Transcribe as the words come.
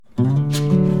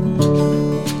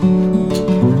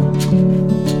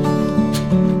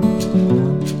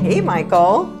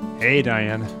Michael. Hey,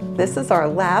 Diane. This is our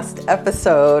last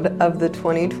episode of the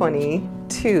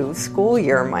 2022 school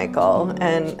year, Michael.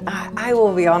 And I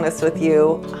will be honest with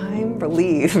you, I'm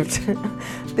relieved.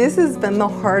 This has been the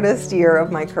hardest year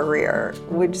of my career,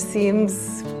 which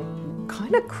seems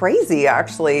kind of crazy,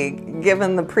 actually,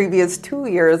 given the previous 2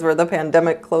 years where the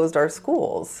pandemic closed our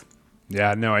schools.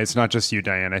 Yeah, no, it's not just you,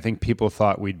 Diane. I think people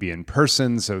thought we'd be in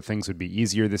person, so things would be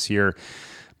easier this year.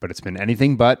 But it's been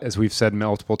anything but, as we've said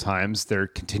multiple times. There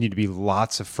continue to be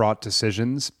lots of fraught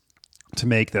decisions to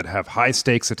make that have high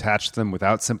stakes attached to them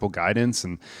without simple guidance.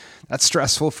 And that's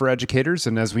stressful for educators.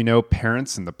 And as we know,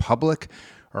 parents and the public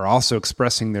are also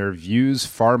expressing their views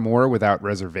far more without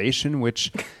reservation,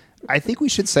 which I think we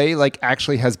should say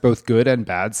actually has both good and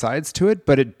bad sides to it,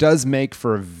 but it does make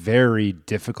for a very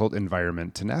difficult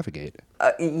environment to navigate.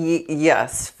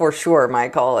 Yes, for sure,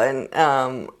 Michael. And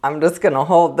I'm just going to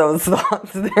hold those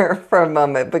thoughts there for a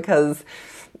moment because,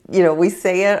 we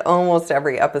say it almost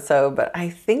every episode, but I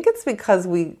think it's because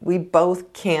we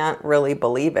both can't really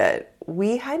believe it.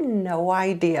 We had no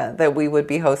idea that we would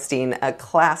be hosting a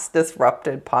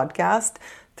class-disrupted podcast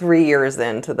 3 years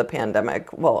into the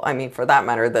pandemic. Well, I mean, for that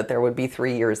matter, that there would be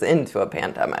 3 years into a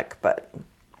pandemic, but...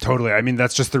 Totally. I mean,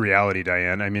 that's just the reality,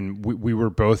 Diane. I mean, we were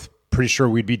both pretty sure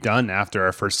we'd be done after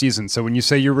our first season. So when you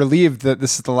say you're relieved that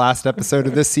this is the last episode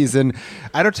of this season,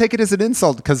 I don't take it as an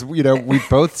insult because, we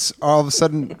both all of a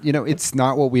sudden, it's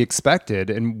not what we expected.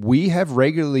 And we have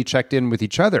regularly checked in with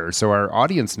each other. So our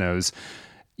audience knows,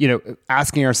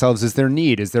 asking ourselves, is there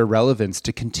need, is there relevance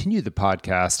to continue the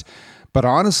podcast? But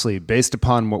honestly, based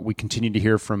upon what we continue to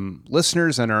hear from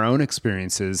listeners and our own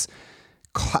experiences,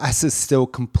 class is still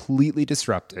completely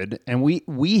disrupted, and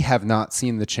we have not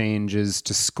seen the changes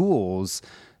to schools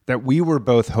that we were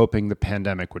both hoping the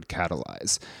pandemic would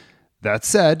catalyze. That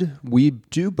said, we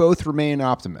do both remain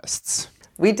optimists.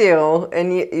 We do,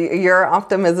 and your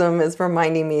optimism is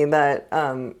reminding me that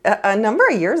a number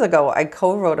of years ago, I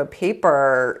co-wrote a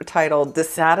paper titled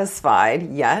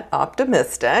Dissatisfied Yet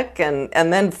Optimistic, and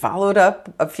then followed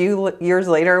up a few years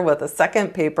later with a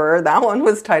second paper. That one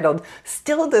was titled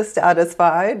Still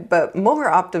Dissatisfied, but More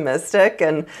Optimistic.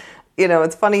 And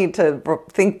it's funny to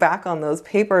think back on those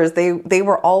papers. They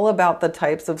were all about the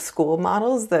types of school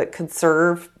models that could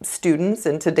serve students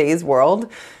in today's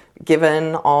world,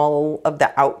 given all of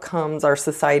the outcomes our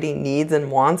society needs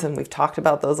and wants, and we've talked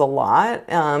about those a lot.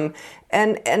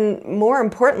 And more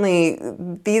importantly,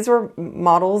 these were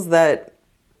models that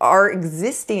are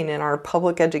existing in our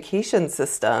public education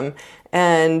system.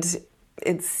 And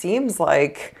it seems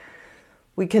like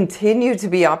we continue to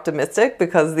be optimistic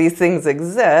because these things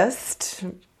exist,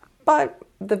 but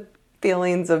the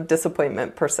feelings of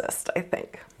disappointment persist, I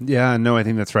think. Yeah, no, I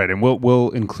think that's right. And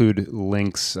we'll include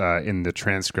links in the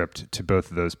transcript to both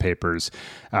of those papers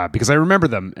because I remember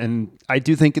them. And I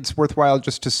do think it's worthwhile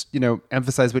just to,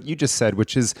 emphasize what you just said,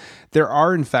 which is there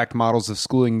are, in fact, models of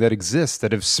schooling that exist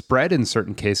that have spread in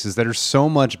certain cases that are so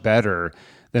much better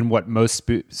than what most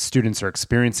students are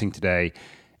experiencing today.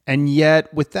 And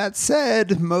yet, with that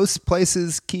said, most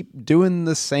places keep doing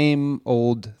the same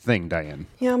old thing, Diane.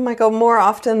 Yeah, Michael, more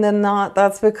often than not,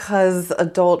 that's because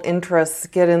adult interests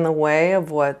get in the way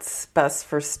of what's best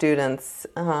for students,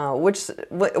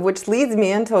 which leads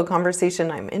me into a conversation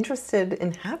I'm interested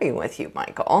in having with you,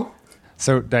 Michael.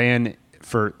 So, Diane,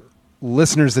 for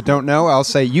listeners that don't know, I'll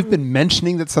say you've been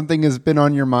mentioning that something has been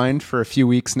on your mind for a few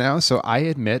weeks now, so I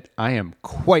admit I am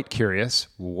quite curious.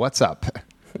 What's up?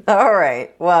 All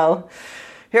right. Well,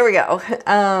 here we go.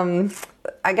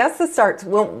 I guess this starts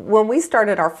when we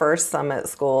started our first summit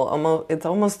school. It's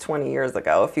almost 20 years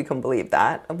ago, if you can believe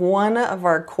that. One of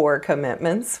our core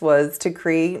commitments was to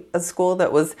create a school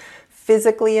that was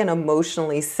physically and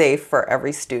emotionally safe for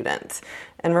every student.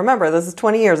 And remember, this is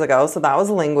 20 years ago, so that was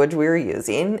the language we were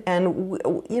using. And,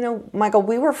 Michael,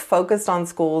 we were focused on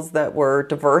schools that were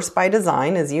diverse by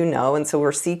design, as you know, and so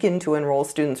we're seeking to enroll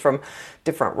students from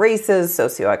different races,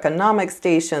 socioeconomic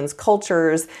stations,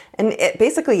 cultures, and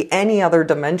basically any other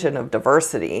dimension of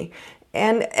diversity.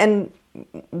 And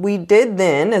we did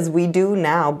then, as we do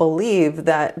now, believe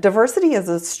that diversity is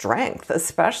a strength,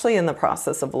 especially in the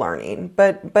process of learning,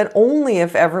 but only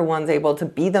if everyone's able to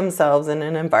be themselves in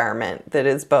an environment that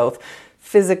is both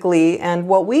physically and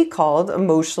what we called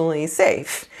emotionally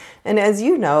safe. And as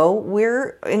you know,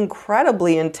 we're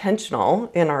incredibly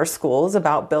intentional in our schools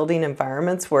about building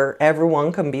environments where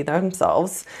everyone can be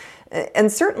themselves.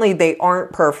 And certainly they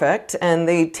aren't perfect and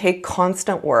they take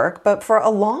constant work, but for a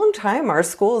long time our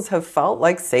schools have felt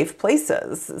like safe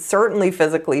places, certainly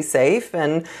physically safe,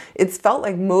 and it's felt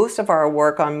like most of our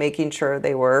work on making sure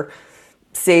they were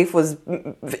safe was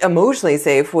emotionally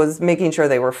safe was making sure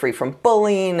they were free from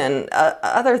bullying and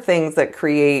other things that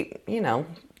create,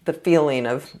 the feeling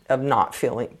of not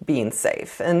being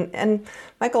safe. And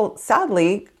Michael,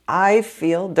 sadly, I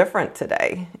feel different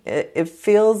today. It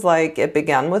feels like it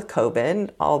began with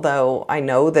COVID, although I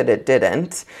know that it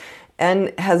didn't,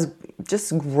 and has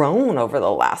just grown over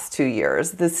the last 2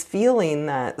 years, this feeling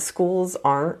that schools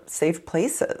aren't safe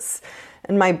places.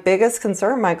 And my biggest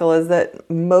concern, Michael, is that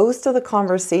most of the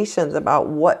conversations about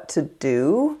what to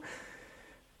do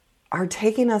are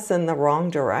taking us in the wrong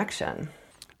direction.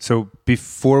 So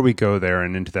before we go there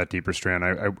and into that deeper strand,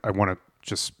 I want to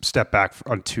just step back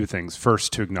on two things.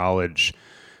 First, to acknowledge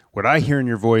what I hear in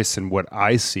your voice and what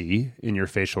I see in your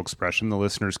facial expression. The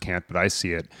listeners can't, but I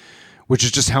see it, which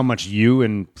is just how much you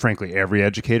and frankly every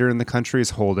educator in the country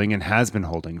is holding and has been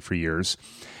holding for years.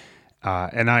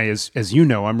 And as you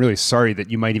know, I'm really sorry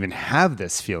that you might even have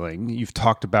this feeling. You've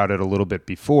talked about it a little bit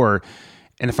before.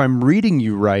 And if I'm reading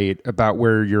you right about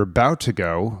where you're about to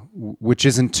go, which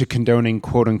isn't to condoning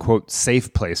quote unquote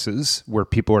safe places where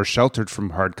people are sheltered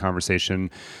from hard conversation,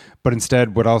 but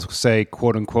instead what I'll say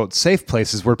quote unquote safe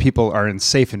places where people are in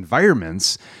safe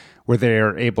environments where they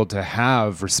are able to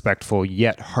have respectful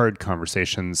yet hard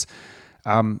conversations.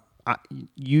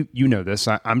 You know this.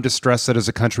 I'm distressed that as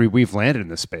a country we've landed in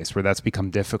this space where that's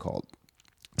become difficult.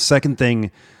 Second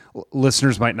thing,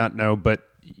 listeners might not know, but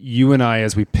you and I,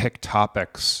 as we pick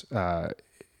topics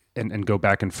and go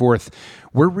back and forth,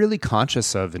 we're really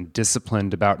conscious of and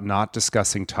disciplined about not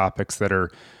discussing topics that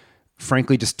are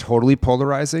frankly just totally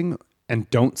polarizing and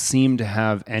don't seem to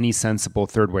have any sensible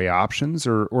third way options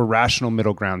or rational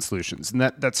middle ground solutions. And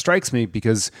that strikes me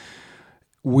because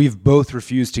we've both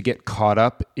refused to get caught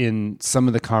up in some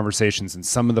of the conversations and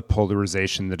some of the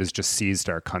polarization that has just seized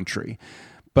our country.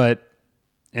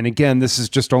 And again, this is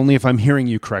just only if I'm hearing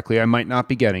you correctly. I might not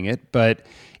be getting it, but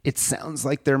it sounds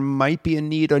like there might be a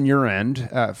need on your end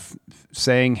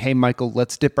saying, hey, Michael,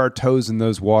 let's dip our toes in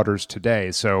those waters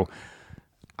today. So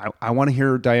I want to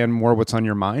hear, Diane, more what's on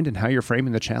your mind and how you're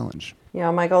framing the challenge.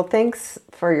 Yeah, Michael, thanks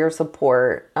for your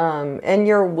support and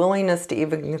your willingness to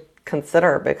even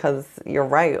consider, because you're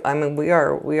right. I mean, we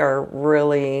are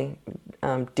really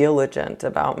diligent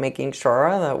about making sure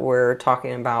that we're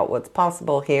talking about what's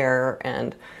possible here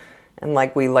and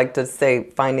like we like to say,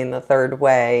 finding the third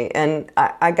way. And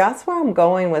I guess where I'm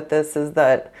going with this is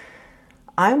that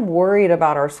I'm worried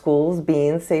about our schools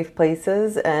being safe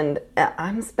places, and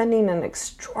I'm spending an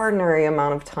extraordinary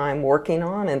amount of time working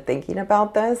on and thinking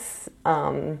about this.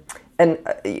 And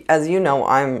as you know,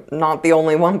 I'm not the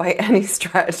only one by any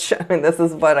stretch. I mean, this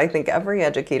is what I think every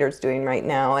educator is doing right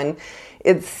now. And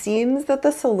it seems that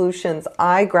the solutions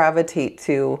I gravitate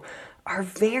to are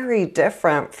very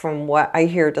different from what I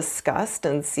hear discussed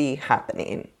and see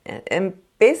happening. And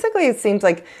basically, it seems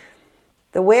like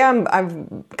the way I've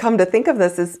come to think of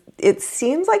this is it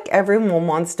seems like everyone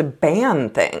wants to ban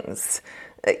things.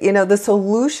 The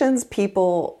solutions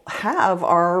people have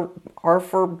are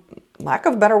for lack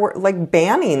of better word, like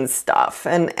banning stuff.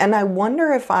 And I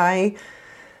wonder if I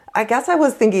guess I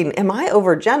was thinking, am I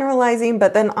overgeneralizing?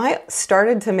 But then I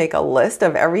started to make a list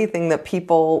of everything that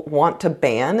people want to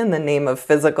ban in the name of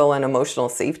physical and emotional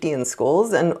safety in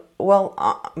schools. And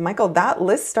Michael, that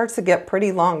list starts to get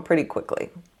pretty long pretty quickly.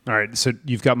 All right. So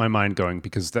you've got my mind going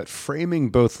because that framing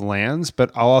both lands,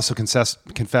 but I'll also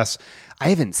confess, I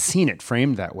haven't seen it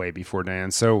framed that way before, Diane.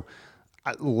 So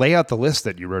lay out the list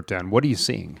that you wrote down. What are you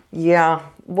seeing? Yeah.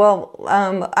 Well,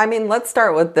 let's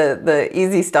start with the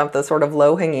easy stuff, the sort of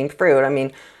low-hanging fruit. I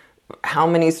mean, how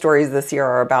many stories this year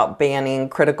are about banning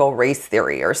critical race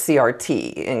theory or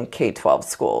CRT in K-12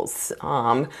 schools?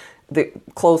 The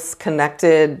close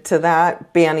connected to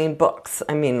that, banning books.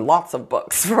 I mean, lots of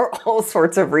books for all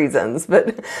sorts of reasons,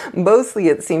 but mostly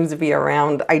it seems to be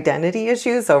around identity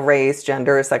issues, so race,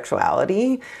 gender,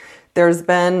 sexuality. There's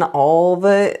been all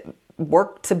the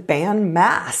work to ban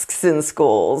masks in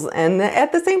schools. And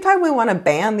at the same time, we want to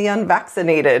ban the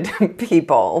unvaccinated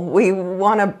people. We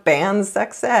want to ban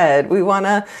sex ed. We want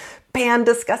to ban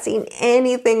discussing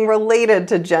anything related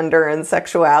to gender and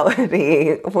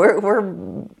sexuality. We're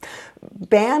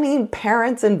banning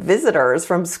parents and visitors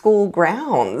from school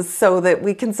grounds so that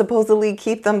we can supposedly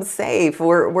keep them safe.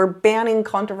 We're banning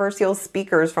controversial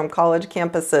speakers from college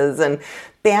campuses and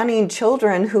banning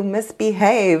children who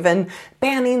misbehave and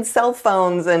banning cell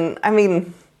phones. And I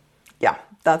mean, yeah,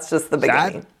 that's just the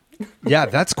beginning. Yeah,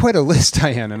 that's quite a list,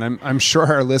 Diane, and I'm sure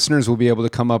our listeners will be able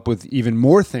to come up with even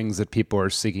more things that people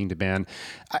are seeking to ban.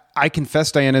 I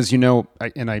confess, Diane, as you know,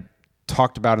 I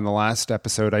talked about in the last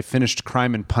episode, I finished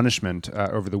Crime and Punishment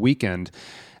over the weekend,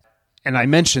 And I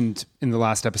mentioned in the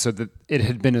last episode that it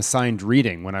had been assigned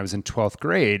reading when I was in 12th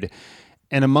grade.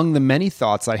 And among the many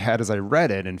thoughts I had as I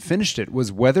read it and finished it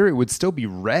was whether it would still be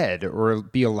read or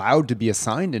be allowed to be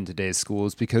assigned in today's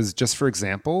schools. Because just for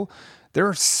example, there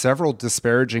are several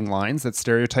disparaging lines that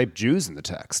stereotype Jews in the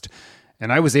text.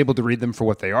 And I was able to read them for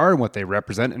what they are and what they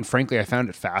represent. And frankly, I found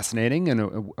it fascinating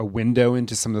and a window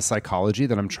into some of the psychology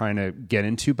that I'm trying to get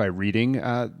into by reading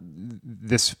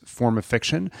this form of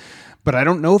fiction. But I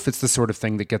don't know if it's the sort of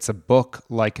thing that gets a book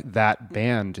like that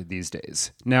banned these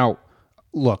days. Now,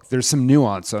 look, there's some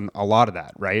nuance on a lot of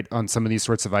that, right? On some of these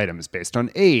sorts of items based on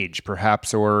age,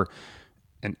 perhaps, or,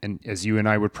 and as you and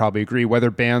I would probably agree, whether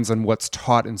bans on what's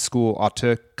taught in school ought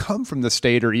to come from the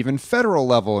state or even federal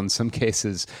level in some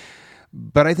cases.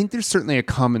 But I think there's certainly a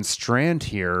common strand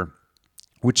here,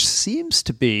 which seems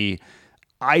to be,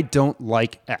 I don't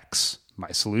like X.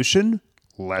 My solution,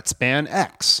 let's ban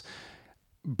X.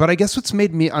 But I guess what's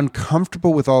made me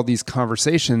uncomfortable with all these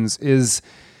conversations is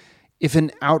if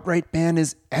an outright ban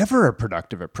is ever a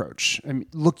productive approach. I mean,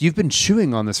 look, you've been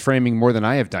chewing on this framing more than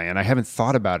I have, Diane. I haven't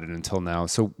thought about it until now.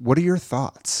 So what are your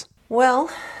thoughts? Well,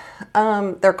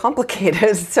 they're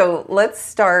complicated. So let's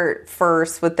start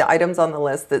first with the items on the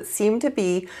list that seem to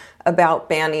be about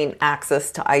banning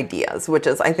access to ideas, which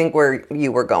is, I think, where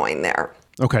you were going there.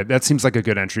 Okay, that seems like a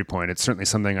good entry point. It's certainly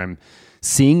something I'm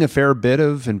seeing a fair bit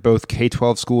of in both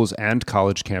K-12 schools and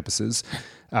college campuses.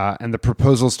 And the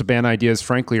proposals to ban ideas,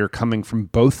 frankly, are coming from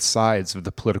both sides of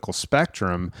the political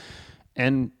spectrum.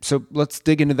 And so let's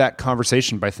dig into that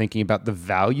conversation by thinking about the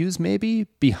values maybe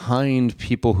behind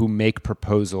people who make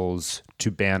proposals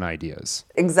to ban ideas.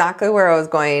 Exactly where I was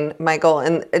going, Michael.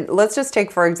 And let's just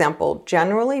take, for example,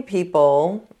 generally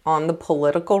people on the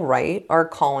political right are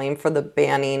calling for the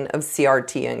banning of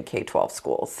CRT in K-12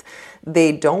 schools.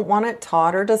 They don't want it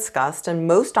taught or discussed, and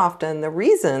most often the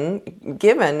reason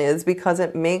given is because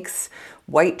it makes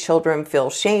white children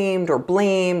feel shamed or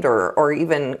blamed or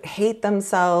even hate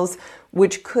themselves,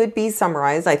 which could be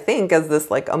summarized, I think, as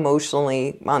this like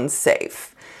emotionally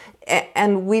unsafe.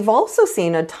 And we've also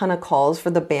seen a ton of calls for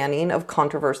the banning of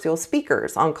controversial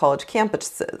speakers on college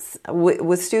campuses,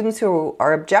 with students who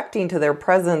are objecting to their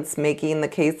presence, making the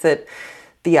case that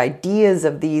the ideas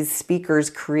of these speakers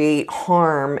create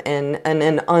harm in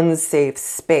an unsafe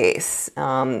space,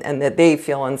 and that they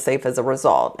feel unsafe as a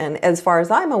result. And as far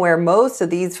as I'm aware, most of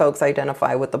these folks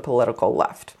identify with the political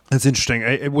left. That's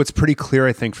interesting. What's pretty clear,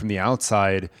 I think, from the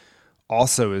outside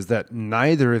also is that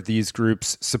neither of these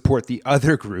groups support the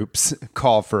other groups'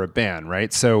 call for a ban,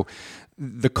 right? So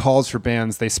the calls for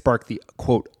bans, they spark the,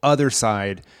 quote, other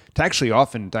side to actually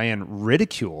often, Diane,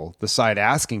 ridicule the side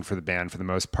asking for the ban for the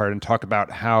most part and talk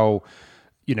about how,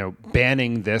 you know,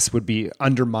 banning this would be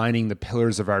undermining the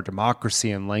pillars of our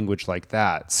democracy and language like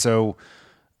that. So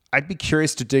I'd be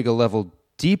curious to dig a level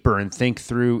deeper and think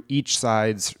through each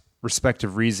side's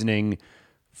respective reasoning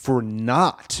for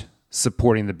not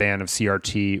supporting the ban of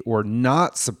CRT or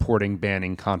not supporting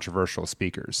banning controversial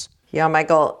speakers. Yeah,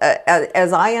 Michael,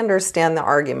 as I understand the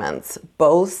arguments,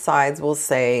 both sides will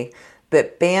say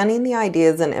that banning the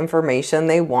ideas and information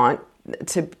they want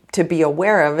to be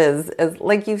aware of is,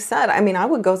 like you said, I mean, I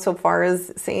would go so far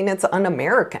as saying it's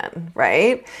un-American,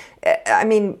 right? I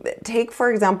mean, take, for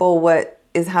example, what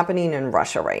is happening in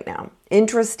Russia right now.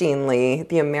 Interestingly,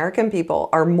 the American people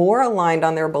are more aligned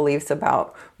on their beliefs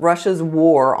about Russia's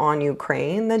war on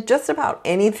Ukraine than just about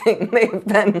anything they've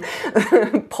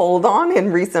been polled on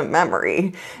in recent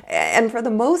memory. And for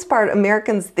the most part,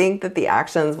 Americans think that the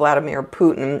actions Vladimir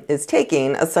Putin is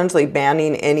taking, essentially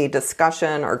banning any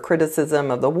discussion or criticism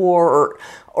of the war,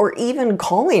 or even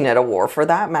calling it a war for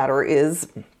that matter, is,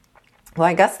 well,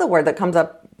 I guess the word that comes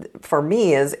up for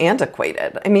me is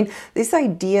antiquated. I mean, this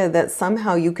idea that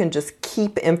somehow you can just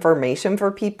keep information for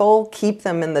people, keep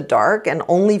them in the dark, and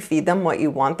only feed them what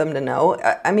you want them to know.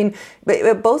 I mean,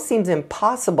 it both seems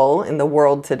impossible in the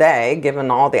world today, given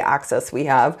all the access we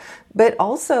have, but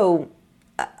also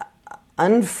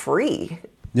unfree.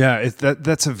 Yeah,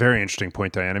 that's a very interesting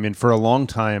point, Diane. I mean, for a long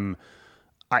time,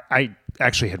 I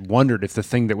actually had wondered if the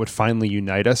thing that would finally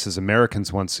unite us as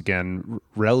Americans, once again,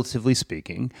 relatively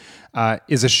speaking,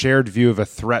 is a shared view of a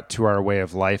threat to our way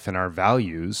of life and our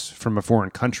values from a foreign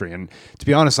country. And to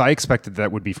be honest, I expected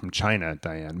that would be from China,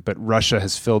 Diane, but Russia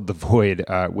has filled the void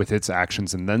with its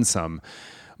actions and then some.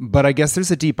 But I guess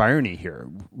there's a deep irony here.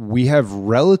 We have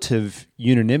relative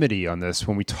unanimity on this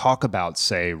when we talk about,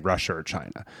 say, Russia or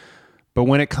China. But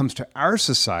when it comes to our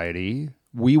society,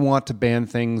 we want to ban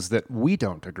things that we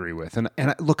don't agree with. And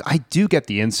look, I do get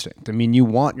the instinct. I mean, you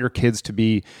want your kids to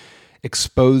be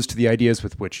exposed to the ideas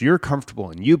with which you're comfortable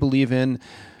and you believe in.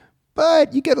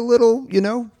 but you get a little,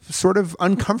 sort of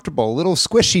uncomfortable, a little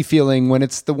squishy feeling when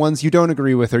it's the ones you don't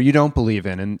agree with or you don't believe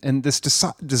in. And this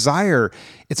desire,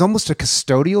 it's almost a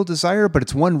custodial desire, but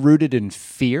it's one rooted in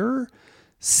fear,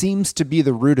 seems to be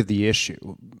the root of the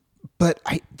issue. But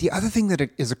the other thing that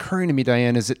is occurring to me,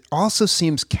 Diane, is it also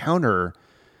seems counter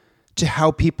to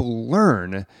how people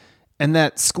learn, and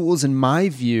that schools, in my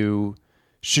view,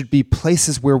 should be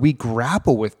places where we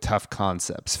grapple with tough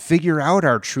concepts, figure out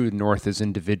our true north as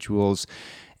individuals,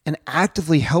 and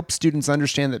actively help students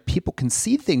understand that people can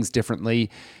see things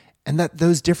differently and that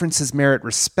those differences merit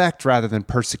respect rather than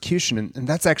persecution. And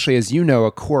that's actually, as you know,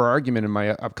 a core argument in my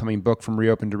upcoming book, From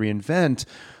Reopen to Reinvent,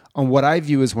 on what I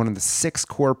view as one of the 6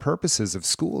 core purposes of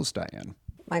schools, Diane.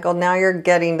 Michael, now you're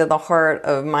getting to the heart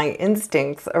of my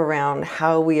instincts around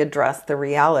how we address the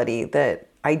reality that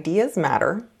ideas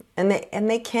matter. And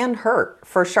they can hurt,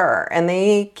 for sure. And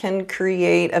they can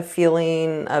create a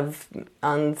feeling of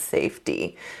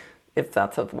unsafety, if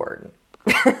that's a word.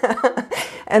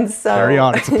 And so, carry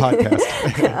on, it's a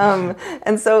podcast.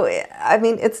 And so, I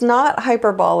mean, it's not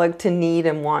hyperbolic to need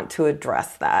and want to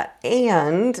address that.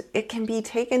 And it can be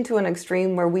taken to an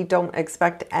extreme where we don't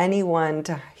expect anyone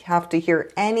to have to hear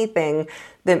anything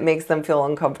that makes them feel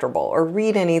uncomfortable or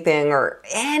read anything or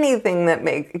anything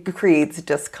that creates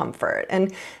discomfort.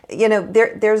 And,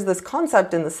 there's this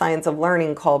concept in the science of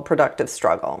learning called productive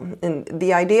struggle. And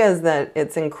the idea is that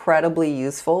it's incredibly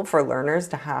useful for learners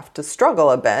to have to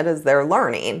struggle a bit as they're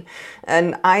learning.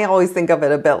 And I always think of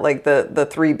it a bit like the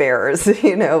 3 bears.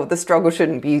 The struggle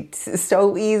shouldn't be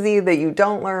so easy that you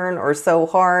don't learn or so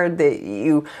hard that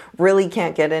you really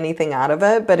can't get anything out of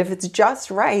it. But if it's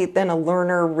just right, then a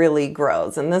learner really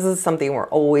grows. And this is something we're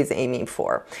always aiming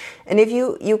for. And if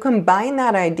you combine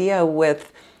that idea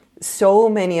with so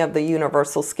many of the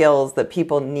universal skills that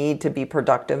people need to be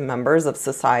productive members of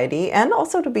society and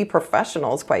also to be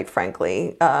professionals, quite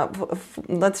frankly.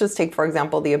 Let's just take, for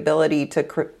example, the ability to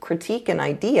critique an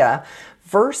idea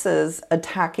versus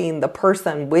attacking the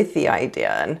person with the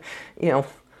idea. And,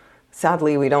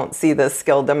 sadly, we don't see this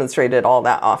skill demonstrated all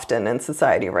that often in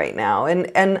society right now.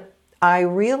 And I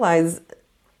realize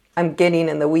I'm getting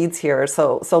in the weeds here,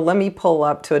 so let me pull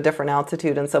up to a different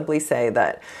altitude and simply say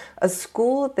that a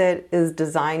school that is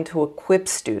designed to equip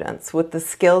students with the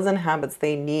skills and habits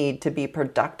they need to be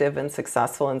productive and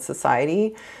successful in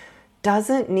society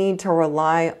doesn't need to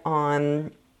rely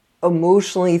on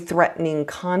emotionally threatening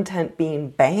content being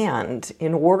banned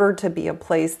in order to be a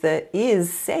place that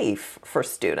is safe for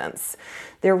students.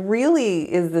 There really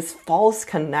is this false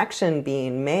connection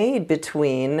being made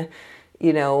between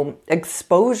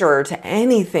exposure to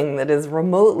anything that is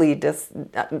remotely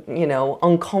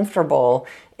uncomfortable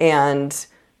and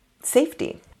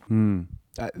safety.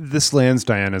 This lands,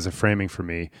 Diane, as a framing for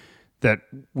me that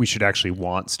we should actually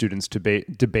want students to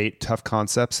debate tough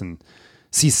concepts and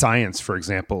see science, for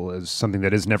example, as something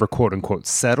that is never quote unquote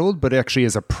settled, but actually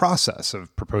as a process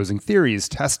of proposing theories,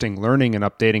 testing, learning, and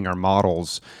updating our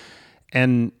models.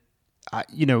 And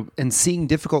and seeing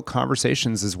difficult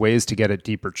conversations as ways to get at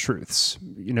deeper truths.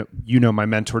 My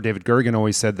mentor, David Gergen,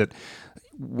 always said that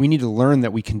we need to learn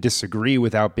that we can disagree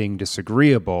without being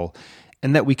disagreeable,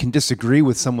 and that we can disagree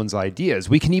with someone's ideas.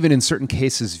 We can even, in certain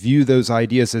cases, view those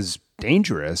ideas as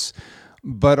dangerous,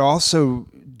 but also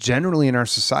generally in our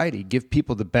society, give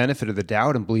people the benefit of the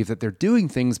doubt and believe that they're doing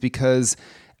things because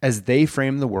as they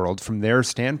frame the world from their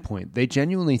standpoint, they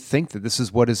genuinely think that this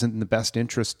is what is in the best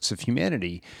interests of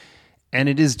humanity. And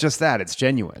it is just that, it's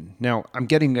genuine. Now, I'm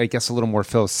getting, I guess, a little more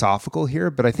philosophical here,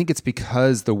 but I think it's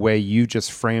because the way you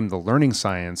just framed the learning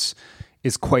science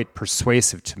is quite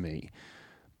persuasive to me.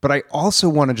 But I also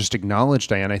want to just acknowledge,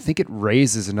 Diane, I think it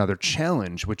raises another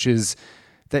challenge, which is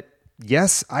that,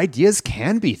 yes, ideas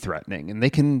can be threatening and they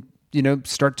can,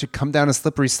 start to come down a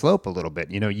slippery slope a little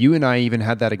bit. You and I even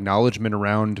had that acknowledgement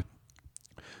around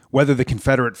whether the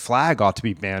Confederate flag ought to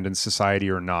be banned in society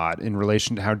or not in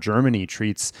relation to how Germany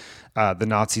treats the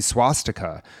Nazi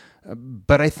swastika.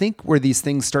 But I think where these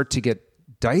things start to get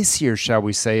dicier, shall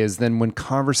we say, is then when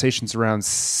conversations around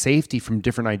safety from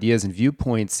different ideas and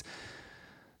viewpoints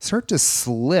start to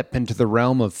slip into the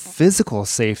realm of physical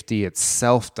safety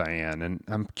itself, Diane. And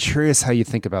I'm curious how you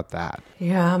think about that.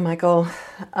 Yeah, Michael.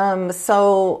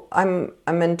 So I'm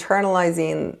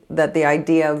internalizing that the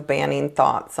idea of banning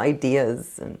thoughts,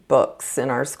 ideas, and books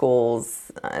in our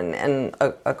schools and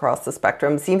across the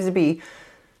spectrum seems to be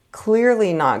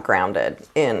clearly not grounded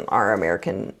in our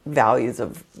American values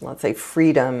of, let's say,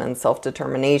 freedom and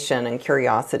self-determination and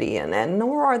curiosity, and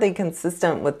nor are they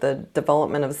consistent with the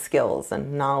development of skills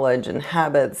and knowledge and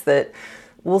habits that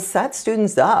will set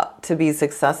students up to be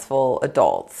successful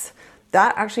adults.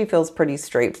 that actually feels pretty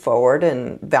straightforward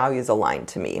and values aligned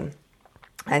to me.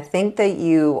 I think that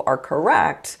you are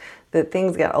correct that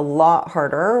things get a lot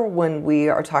harder when we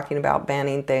are talking about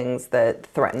banning things that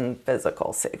threaten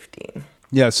physical safety.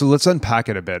 Yeah, so let's unpack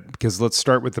it a bit, because let's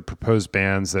start with the proposed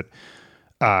bans that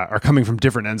are coming from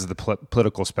different ends of the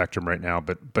political spectrum right now.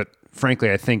 But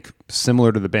frankly, I think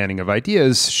similar to the banning of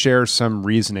ideas, share some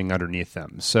reasoning underneath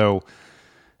them. So,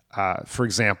 for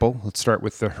example, let's start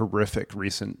with the horrific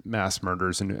recent mass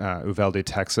murders in Uvalde,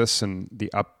 Texas, and the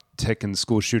uptick in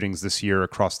school shootings this year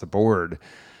across the board.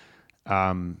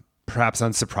 Perhaps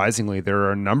unsurprisingly, there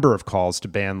are a number of calls to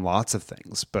ban lots of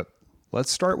things, but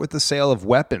let's start with the sale of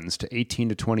weapons to 18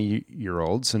 to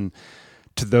 20-year-olds and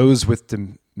to those with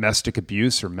domestic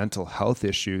abuse or mental health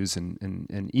issues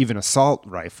and even assault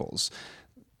rifles.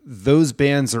 Those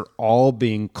bans are all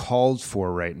being called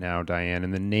for right now, Diane,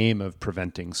 in the name of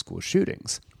preventing school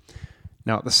shootings.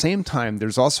 Now, at the same time,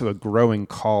 there's also a growing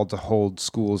call to hold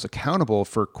schools accountable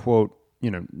for, quote,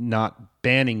 not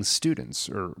banning students,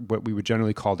 or what we would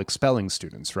generally call expelling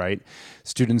students, right?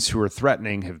 Students who are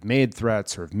threatening, have made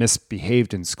threats, or have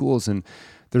misbehaved in schools. And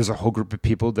there's a whole group of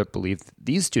people that believe that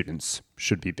these students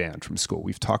should be banned from school.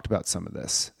 We've talked about some of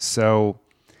this. So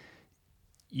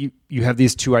you have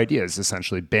these two ideas,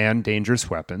 essentially: ban dangerous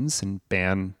weapons and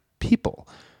ban people.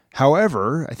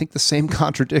 However, I think the same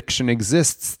contradiction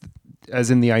exists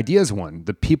as in the ideas one.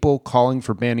 The people calling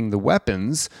for banning the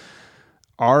weapons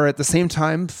are at the same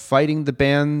time fighting the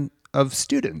ban of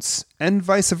students, and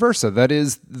vice versa. That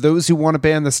is, those who want to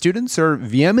ban the students are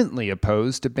vehemently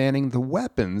opposed to banning the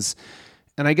weapons.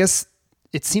 And I guess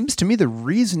it seems to me the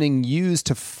reasoning used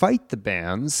to fight the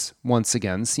bans, once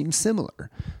again, seems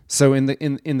similar. So in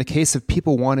the case of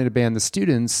people wanting to ban the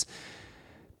students,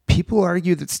 people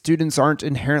argue that students aren't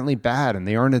inherently bad and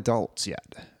they aren't adults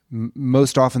yet.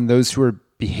 Most often those who are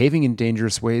behaving in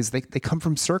dangerous ways, they come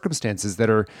from circumstances that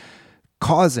are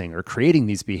causing or creating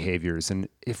these behaviors. And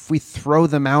if we throw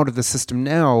them out of the system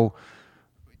now,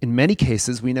 in many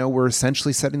cases, we know we're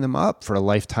essentially setting them up for a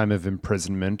lifetime of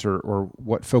imprisonment, or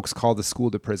what folks call the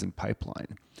school to prison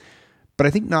pipeline. But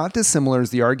I think not dissimilar is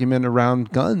the argument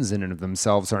around guns in and of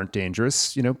themselves aren't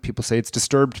dangerous. People say it's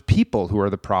disturbed people who are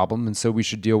the problem, and so we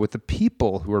should deal with the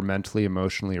people who are mentally,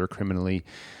 emotionally, or criminally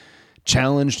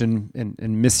challenged and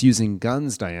misusing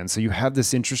guns, Diane. So you have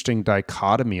this interesting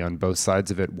dichotomy on both sides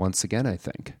of it once again, I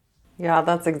think. Yeah,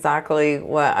 that's exactly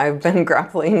what I've been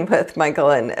grappling with,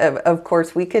 Michael. And of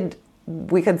course, we could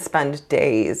spend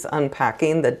days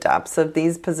unpacking the depths of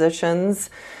these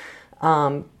positions.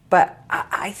 But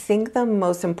I think the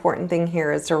most important thing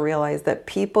here is to realize that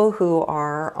people who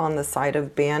are on the side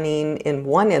of banning in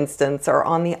one instance are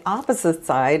on the opposite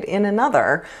side in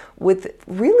another, with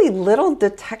really little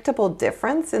detectable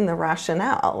difference in the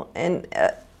rationale. And,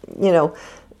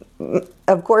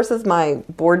 of course, as my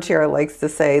board chair likes to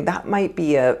say, that might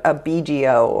be a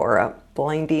BGO, or a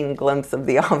blinding glimpse of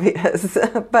the obvious.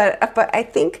 But I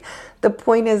think the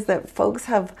point is that folks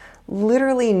have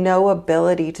literally no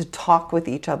ability to talk with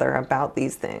each other about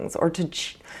these things, or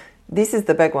this is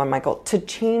the big one, Michael, to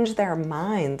change their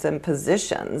minds and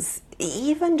positions,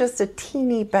 even just a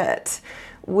teeny bit,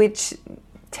 which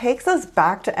takes us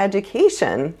back to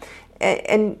education.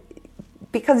 And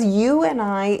because you and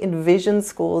I envision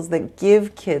schools that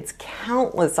give kids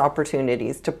countless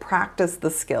opportunities to practice the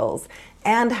skills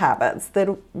and habits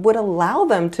that would allow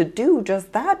them to do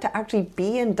just that, to actually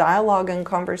be in dialogue and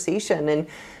conversation, and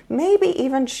maybe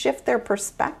even shift their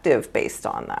perspective based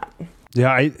on that.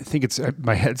 Yeah, I think it's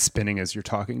my head's spinning as you're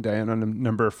talking, Diane, on a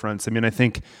number of fronts. I mean, I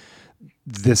think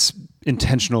this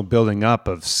intentional building up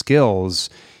of skills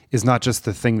is not just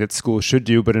the thing that schools should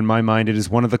do, but in my mind, it is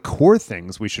one of the core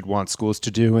things we should want schools to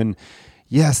do. And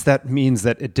yes, that means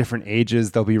that at different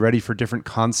ages, they'll be ready for different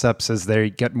concepts as they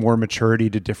get more maturity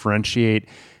to differentiate.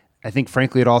 I think,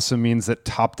 frankly, it also means that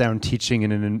top-down teaching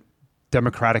in a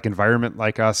democratic environment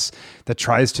like us that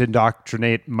tries to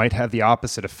indoctrinate might have the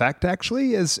opposite effect,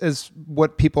 actually, as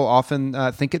what people often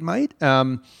think it might.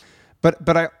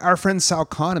 But our friend Sal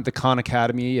Khan at the Khan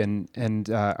Academy and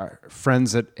our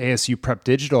friends at ASU Prep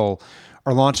Digital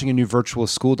are launching a new virtual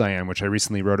school, Diane, which I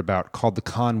recently wrote about, called the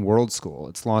Khan World School.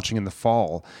 It's launching in the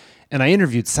fall. And I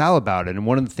interviewed Sal about it, and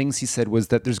one of the things he said was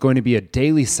that there's going to be a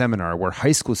daily seminar where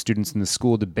high school students in the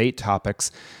school debate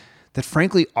topics that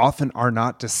frankly often are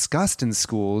not discussed in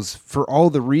schools for all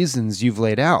the reasons you've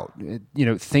laid out.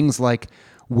 Things like,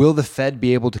 will the Fed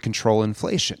be able to control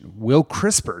inflation? Will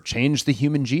CRISPR change the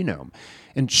human genome?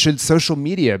 And should social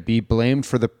media be blamed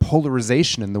for the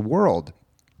polarization in the world?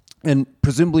 And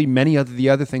presumably many of the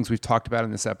other things we've talked about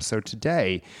in this episode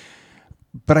today.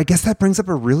 But I guess that brings up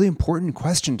a really important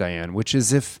question, Diane, which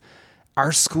is if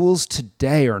our schools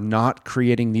today are not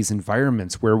creating these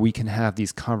environments where we can have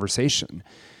these conversations.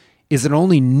 Is it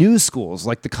only new schools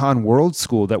like the Khan World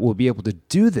School that will be able to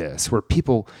do this, where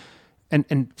people,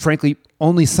 and frankly,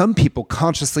 only some people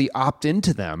consciously opt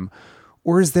into them?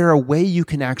 Or is there a way you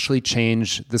can actually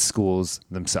change the schools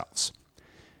themselves?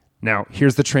 Now,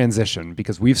 here's the transition,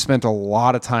 because we've spent a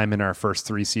lot of time in our first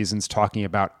 3 seasons talking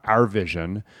about our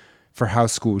vision for how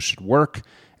schools should work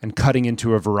and cutting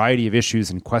into a variety of issues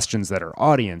and questions that our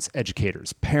audience,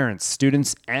 educators, parents,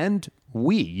 students, and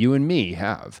you and me,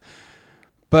 have.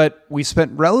 But we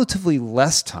spent relatively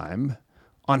less time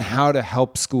on how to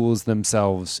help schools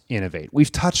themselves innovate.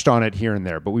 We've touched on it here and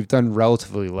there, but we've done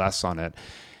relatively less on it.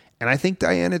 And I think,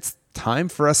 Diane, it's time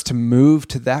for us to move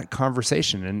to that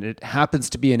conversation. And it happens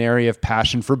to be an area of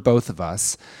passion for both of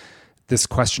us, this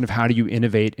question of how do you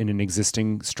innovate in an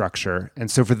existing structure. And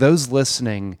so for those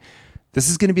listening, this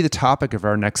is going to be the topic of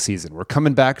our next season. We're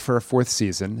coming back for a 4th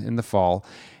season in the fall.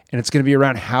 And it's going to be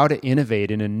around how to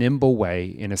innovate in a nimble way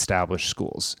in established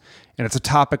schools. And it's a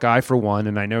topic I, for one,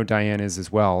 and I know Diane is as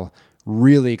well,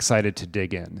 really excited to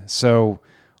dig in. So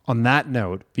on that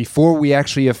note, before we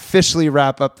actually officially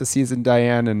wrap up the season,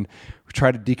 Diane, and we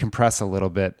try to decompress a little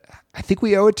bit, I think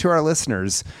we owe it to our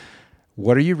listeners.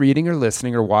 What are you reading or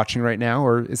listening or watching right now?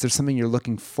 Or is there something you're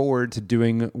looking forward to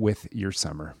doing with your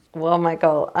summer? Well,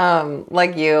 Michael,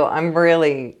 like you, I'm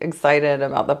really excited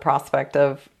about the prospect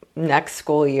of next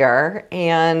school year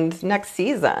and next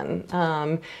season,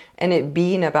 and it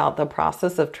being about the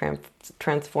process of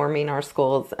transforming our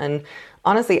schools. And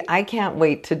honestly, I can't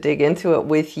wait to dig into it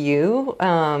with you.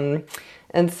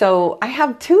 And so I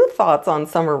have 2 thoughts on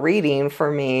summer reading for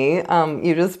me.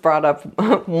 You just brought up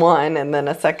one and then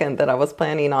a second that I was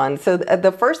planning on. So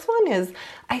the first one is,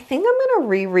 I think I'm going to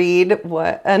reread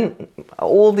an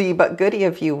oldie but goodie,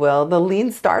 if you will, The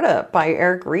Lean Startup by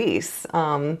Eric Ries.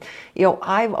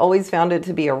 I've always found it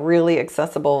to be a really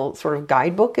accessible sort of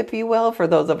guidebook, if you will, for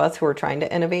those of us who are trying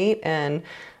to innovate. And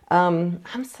I'm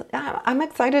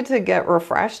excited to get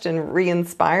refreshed and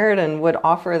re-inspired, and would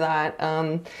offer that,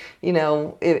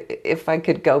 if I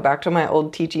could go back to my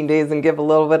old teaching days and give a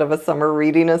little bit of a summer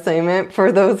reading assignment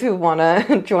for those who want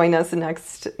to join us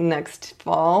next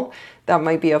fall. That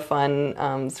might be a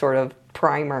fun sort of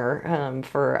primer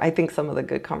for, I think, some of the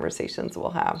good conversations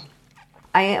we'll have.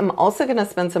 I am also going to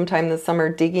spend some time this summer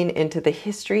digging into the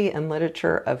history and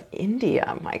literature of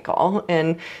India, Michael.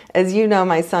 And as you know,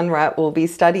 my son Rhett will be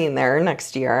studying there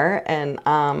next year, and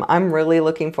I'm really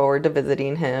looking forward to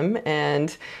visiting him.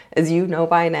 And as you know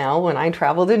by now, when I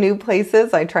travel to new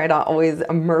places, I try to always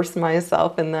immerse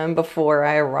myself in them before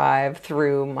I arrive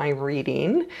through my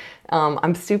reading.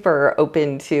 I'm super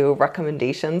open to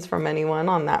recommendations from anyone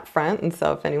on that front, and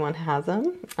so if anyone has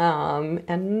them.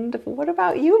 And what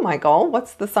about you, Michael?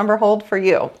 What's the summer hold for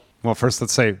you? Well, first,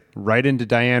 let's say right into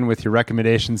Diane with your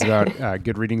recommendations about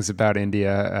good readings about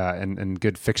India and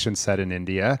good fiction set in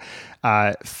India.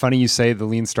 Funny you say The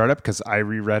Lean Startup, because I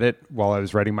reread it while I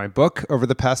was writing my book over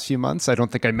the past few months. I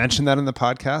don't think I mentioned that in the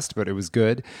podcast, but it was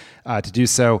good to do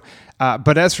so.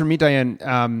 But as for me,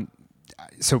 Diane,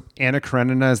 so Anna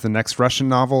Karenina is the next Russian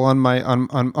novel on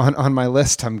my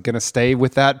list. I'm going to stay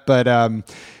with that, but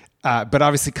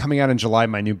obviously coming out in July,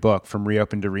 my new book, From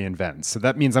Reopen to Reinvent. So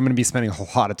that means I'm going to be spending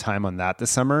a lot of time on that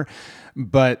this summer.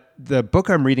 But the book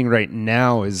I'm reading right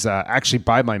now is actually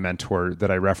by my mentor that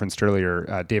I referenced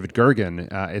earlier, David Gergen.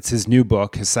 It's his new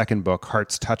book, his second book,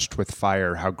 Hearts Touched with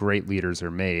Fire: How Great Leaders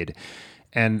Are Made.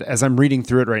 And as I'm reading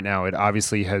through it right now, it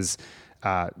obviously has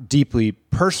deeply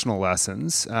personal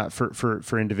lessons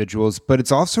for individuals, but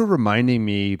it's also reminding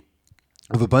me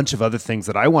of a bunch of other things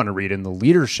that I want to read in the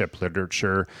leadership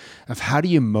literature of how do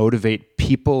you motivate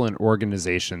people and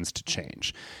organizations to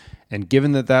change. And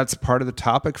given that that's part of the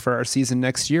topic for our season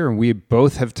next year, and we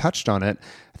both have touched on it,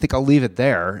 I think I'll leave it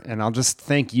there. And I'll just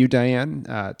thank you, Diane,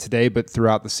 today, but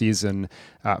throughout the season,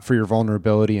 for your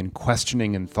vulnerability and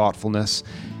questioning and thoughtfulness.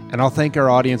 And I'll thank our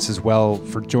audience as well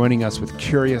for joining us with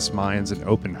curious minds and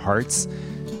open hearts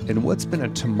in what's been a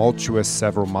tumultuous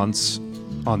several months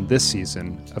on this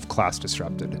season of Class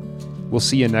Disrupted. We'll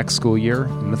see you next school year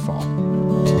in the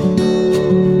fall.